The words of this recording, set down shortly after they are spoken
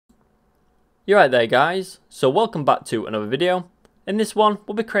You're right there guys, so welcome back to another video. In this one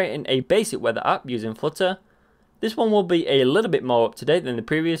we'll be creating a basic weather app using Flutter. This one will be a little bit more up to date than the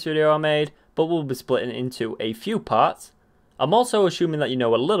previous video I made, but we'll be splitting it into a few parts. I'm also assuming that you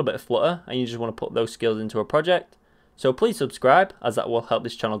know a little bit of Flutter and you just want to put those skills into a project. So please subscribe, as that will help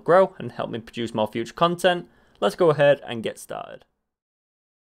this channel grow and help me produce more future content. Let's go ahead and get started.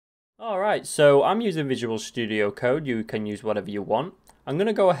 Alright, so I'm using Visual Studio Code. You can use whatever you want. I'm going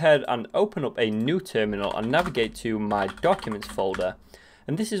to go ahead and open up a new terminal and navigate to my documents folder.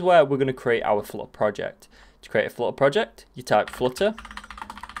 And this is where we're going to create our Flutter project. To create a Flutter project, you type Flutter,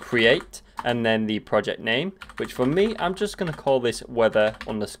 create, and then the project name, which for me, I'm just going to call this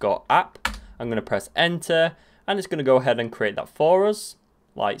weather_app. I'm going to press enter, and it's going to go ahead and create that for us,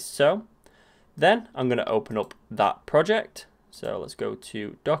 like so. Then I'm going to open up that project. So let's go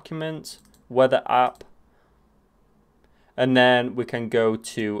to Documents, Weather App, and then we can go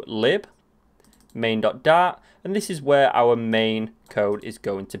to lib, main.dart, and this is where our main code is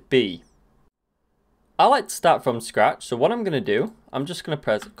going to be. I like to start from scratch, so what I'm going to do, I'm just going to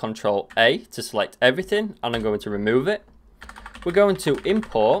press Ctrl A to select everything, and I'm going to remove it. We're going to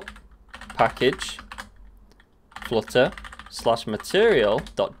import package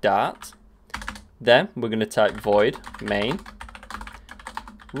flutter/material.dart. Then we're going to type void main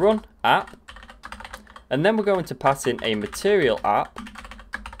run app, and then we're going to pass in a material app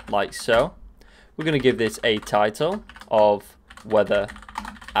like so. We're going to give this a title of weather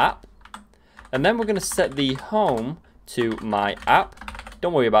app, and then we're going to set the home to my app.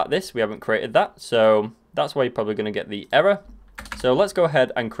 Don't worry about this, we haven't created that, so that's why you're probably going to get the error. So let's go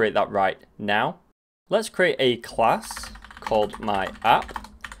ahead and create that right now. Let's create a class called my app.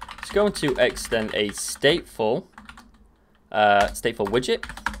 It's going to extend a stateful widget.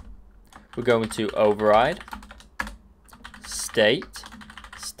 We're going to override stateful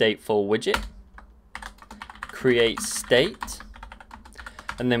widget, create state,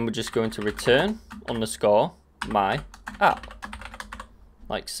 and then we're just going to return underscore my app,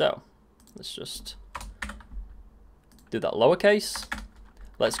 like so. Let's just do that lowercase.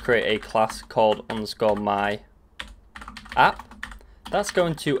 Let's create a class called underscore my app. That's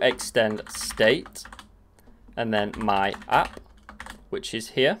going to extend state and then my app, which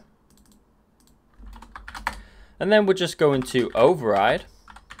is here. And then we're just going to override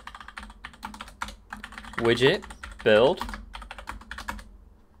widget build.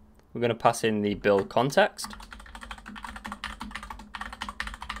 We're going to pass in the build context.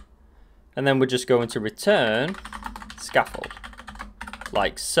 And then we're just going to return scaffold,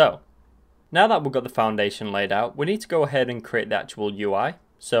 like so. Now that we've got the foundation laid out, we need to go ahead and create the actual UI.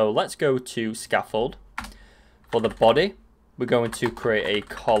 So let's go to scaffold. For the body, we're going to create a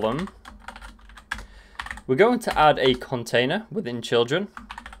column. We're going to add a container within children.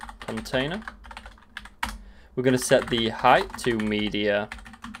 Container. We're going to set the height to media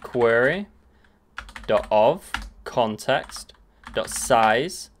query .of context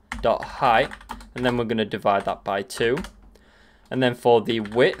 .size .height, and then we're going to divide that by 2. And then for the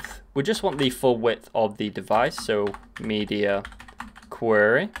width, we just want the full width of the device, so media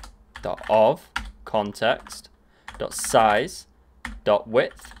query .of context .size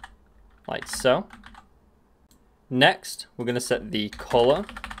 .width, like so. Next, we're going to set the color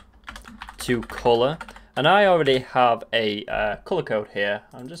to color, and I already have a color code here.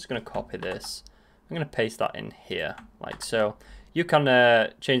 I'm just going to copy this. I'm going to paste that in here, like so. You can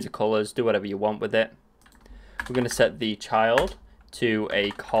change the colors, do whatever you want with it. We're going to set the child to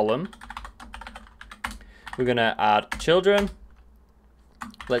a column. We're going to add children.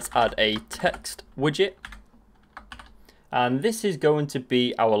 Let's add a text widget. And this is going to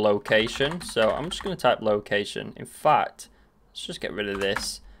be our location. So I'm just going to type location. In fact, let's just get rid of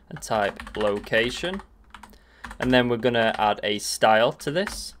this and type location. And then we're going to add a style to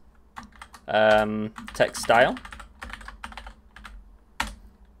this. Text style.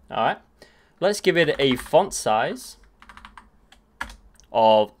 Alright. Let's give it a font size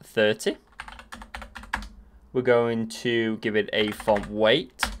of 30. We're going to give it a font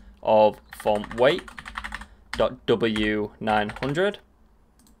weight of font weight .w900.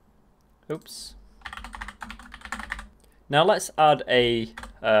 Oops. Now let's add a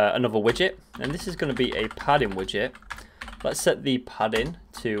another widget, and this is going to be a padding widget. Let's set the padding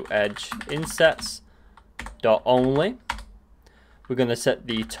to edge insets .only. We're going to set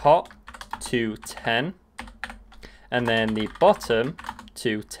the top to 10, and then the bottom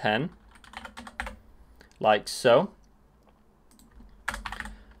to 10, like so.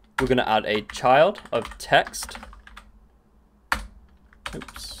 We're going to add a child of text.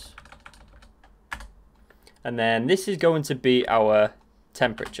 Oops. And then this is going to be our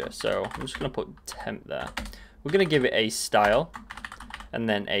temperature. So I'm just going to put temp there. We're going to give it a style and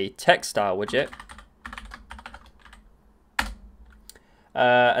then a text style widget.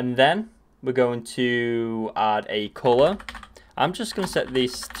 And then we're going to add a color. I'm just going to set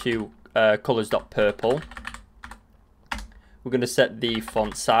this to colors.purple. We're going to set the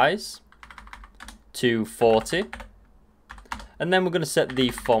font size to 40. And then we're going to set the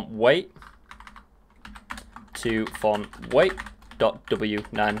font weight to font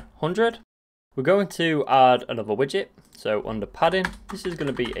weight.w900. We're going to add another widget. So under padding, this is going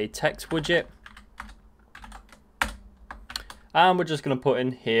to be a text widget. And we're just going to put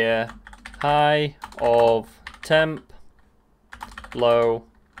in here high of temp, low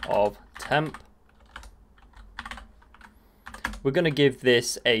of temp. We're going to give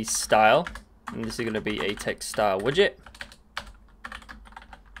this a style, and this is going to be a text style widget,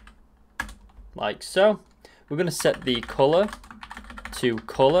 like so. We're going to set the color to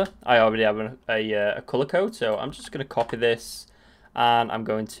color. I already have a color code, so I'm just going to copy this and I'm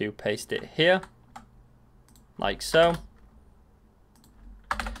going to paste it here, like so.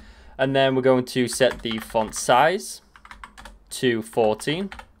 And then we're going to set the font size to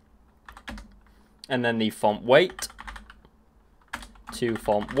 14, and then the font weight to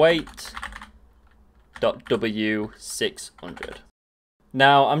font weight.w600.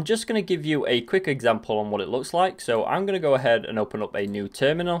 Now I'm just going to give you a quick example on what it looks like. So I'm going to go ahead and open up a new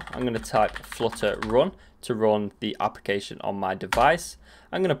terminal. I'm going to type Flutter run to run the application on my device.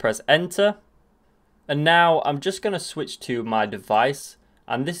 I'm going to press enter, and now I'm just going to switch to my device,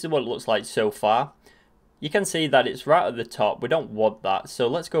 and this is what it looks like so far. You can see that it's right at the top. We don't want that, so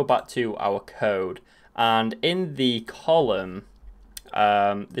let's go back to our code, and in the column,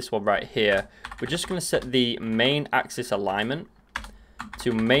 this one right here, we're just going to set the main axis alignment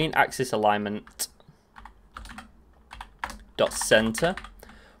to main axis alignment dot center.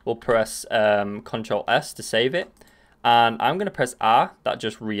 We'll press Ctrl S to save it, and I'm going to press R. That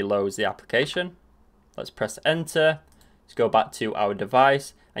just reloads the application. Let's press enter. Let's go back to our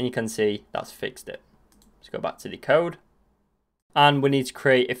device, and you can see that's fixed it. Let's go back to the code, and we need to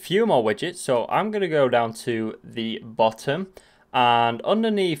create a few more widgets. So I'm going to go down to the bottom, and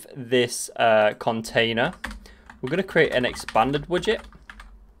underneath this container, we're going to create an expanded widget.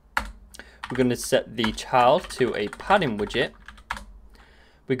 We're going to set the child to a padding widget.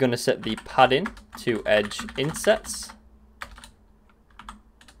 We're going to set the padding to edge insets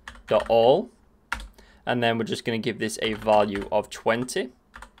dot all, and then we're just going to give this a value of 20.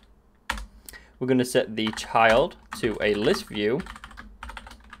 We're going to set the child to a list view,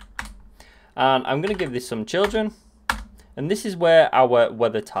 and I'm going to give this some children, and this is where our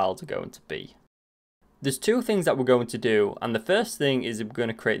weather tiles are going to be. There's two things that we're going to do, and the first thing is we're going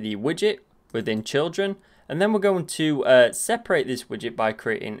to create the widget within children, and then we're going to separate this widget by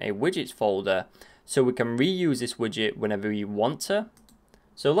creating a widgets folder so we can reuse this widget whenever we want to.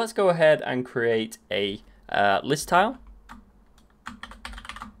 So let's go ahead and create a list tile.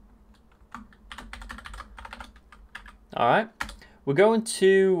 Alright, we're going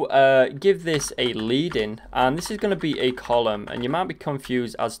to give this a leading, and this is going to be a column, and you might be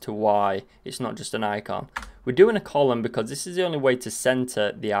confused as to why it's not just an icon. We're doing a column because this is the only way to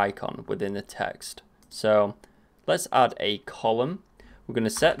center the icon within the text. So let's add a column. We're going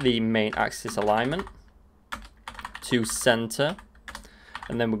to set the main axis alignment to center,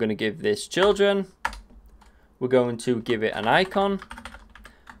 and then we're going to give this children. We're going to give it an icon.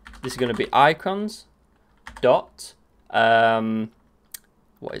 This is going to be icons dot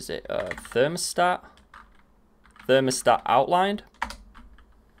what is it, thermostat outlined,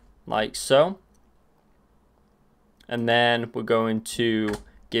 like so. And then we're going to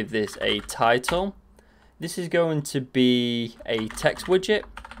give this a title. This is going to be a text widget.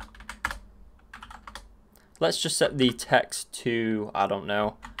 Let's just set the text to, I don't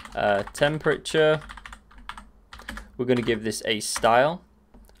know, temperature. We're going to give this a style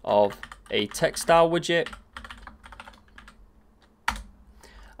of a text style widget.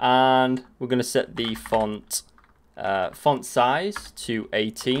 And we're going to set the font size to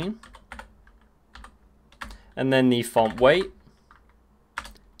 18. And then the font weight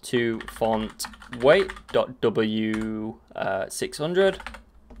to font weight.w600,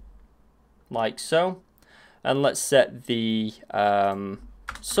 like so. And let's set the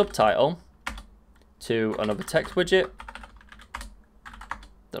subtitle to another text widget.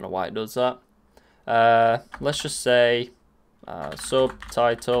 Don't know why it does that. Let's just say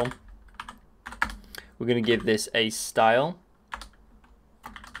subtitle. We're going to give this a style.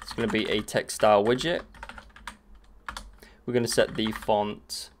 It's going to be a text style widget. We're going to set the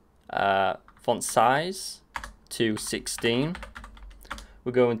font size to 16.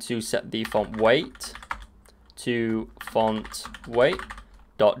 we're going to set the font weight to font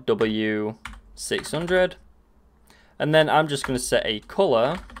weight.w600, and then I'm just going to set a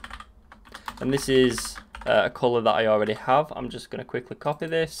color, and this is a color that I already have. I'm just going to quickly copy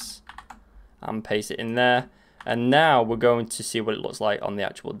this and paste it in there, and now we're going to see what it looks like on the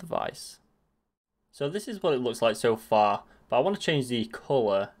actual device. So this is what it looks like so far, but I want to change the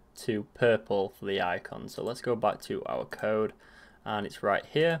color to purple for the icon. So let's go back to our code, and it's right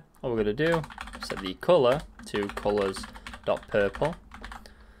here. All we're going to do, set the color to colors.purple.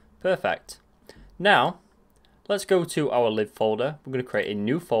 Perfect. Now let's go to our lib folder. We're going to create a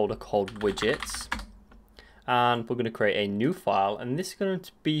new folder called widgets, and we're going to create a new file, and this is going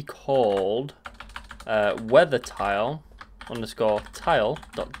to be called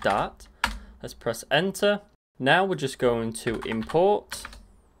weathertile_tile.dat. Let's press enter. Now we're just going to import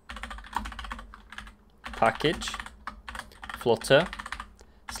package Flutter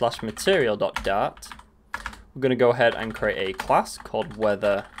 /material.dart. We're going to go ahead and create a class called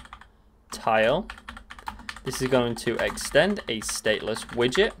weathertile. This is going to extend a stateless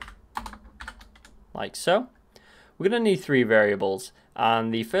widget, like so. We're going to need 3 variables,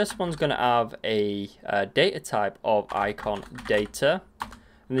 and the first one's going to have a data type of icon data,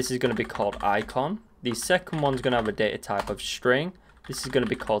 and this is going to be called icon. The second one's going to have a data type of string. This is going to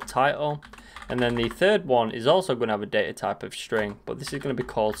be called title. And then the third one is also going to have a data type of string, but this is going to be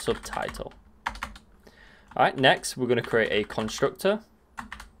called subtitle. Alright, next we're going to create a constructor.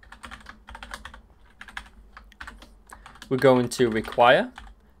 We're going to require,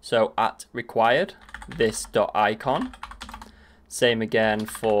 so at required this.icon. Same again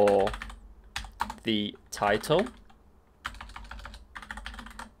for the title.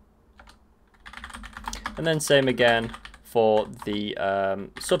 And then same again for the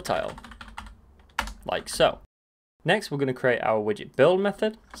subtitle, like so. Next, we're going to create our widget build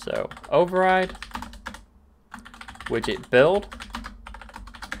method. So override widget build.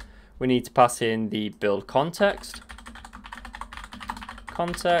 We need to pass in the build context,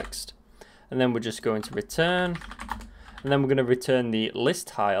 and then we're just going to return, and then we're going to return the list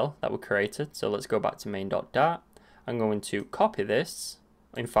tile that we created. So let's go back to main.dart. I'm going to copy this.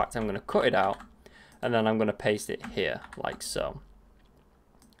 In fact, I'm going to cut it out, and then I'm going to paste it here, like so.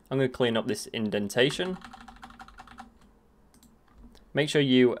 I'm going to clean up this indentation. Make sure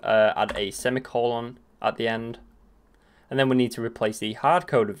you add a semicolon at the end. And then we need to replace the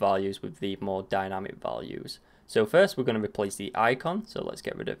hard-coded values with the more dynamic values. So first we're going to replace the icon. So let's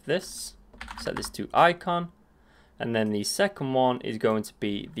get rid of this. Set this to icon. And then the second one is going to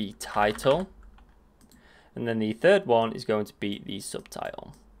be the title. And then the third one is going to be the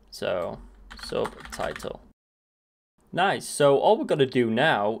subtitle. So subtitle. Nice. So all we've got to do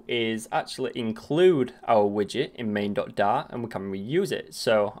now is actually include our widget in main.dart, and we can reuse it.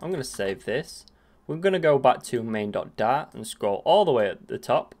 So I'm going to save this. We're going to go back to main.dart and scroll all the way at the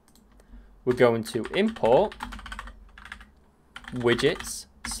top. We're going to import widgets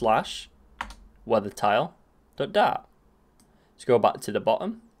 / weathertile.dart. Let's go back to the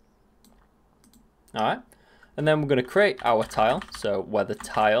bottom. Alright. And then we're going to create our tile, so weather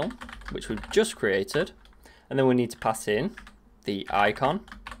tile, which we've just created. And then we need to pass in the icon,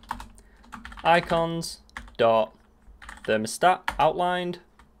 icons.thermostat outlined.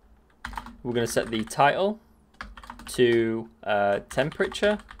 We're going to set the title to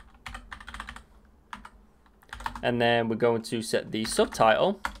temperature. And then we're going to set the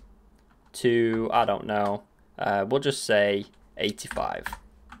subtitle to, I don't know, we'll just say 85,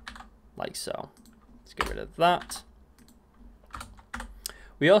 like so. Let's get rid of that.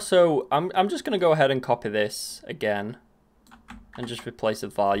 We also, I'm just going to go ahead and copy this again and just replace the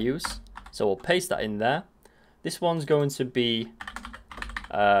values. So we'll paste that in there. This one's going to be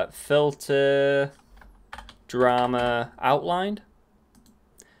filter drama outlined.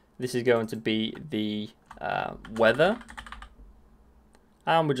 This is going to be the weather.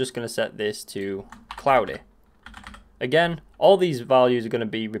 And we're just going to set this to cloudy. Again, all these values are going to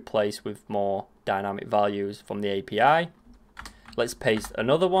be replaced with more dynamic values from the API. Let's paste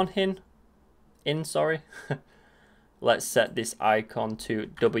another one in. Let's set this icon to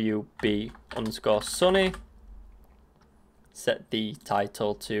WB_sunny. Set the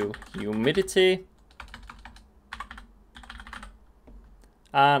title to humidity.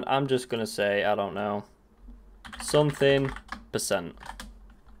 And I'm just going to say, I don't know, something %.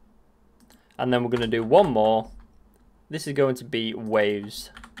 And then we're going to do one more. This is going to be waves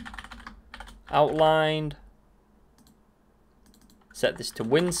outlined. Set this to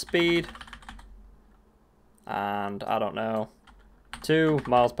wind speed. And I don't know, 2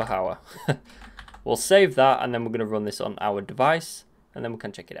 miles per hour. We'll save that, and then we're going to run this on our device. and then we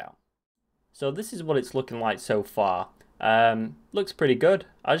can check it out. So this is what it's looking like so far. Looks pretty good.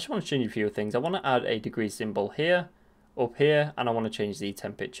 I just want to change a few things. I want to add a degree symbol here, up here, and I want to change the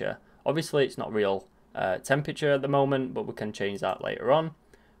temperature. Obviously it's not real temperature at the moment, but we can change that later on.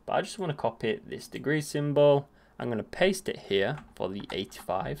 But I just want to copy this degree symbol. I'm going to paste it here for the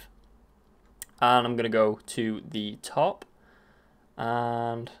 85. And I'm going to go to the top,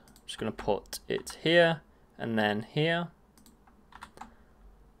 and I'm just going to put it here and then here. I'm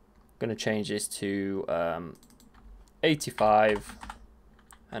going to change this to 85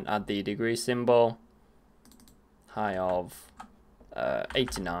 and add the degree symbol. High of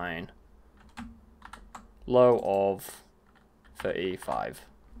 89, low of 35,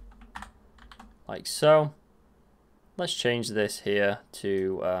 like so. Let's change this here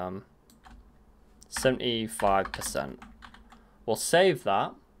to 75%. We'll save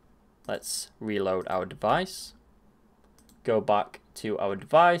that. Let's reload our device, go back to our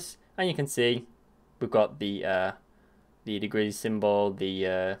device, and you can see we've got the degree symbol,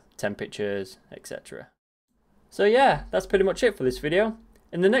 the temperatures, etc. So yeah, that's pretty much it for this video.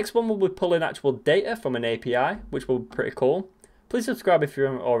 In the next one, we'll be pulling actual data from an API, which will be pretty cool. Please subscribe if you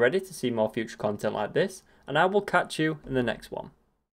haven't already to see more future content like this, and I will catch you in the next one.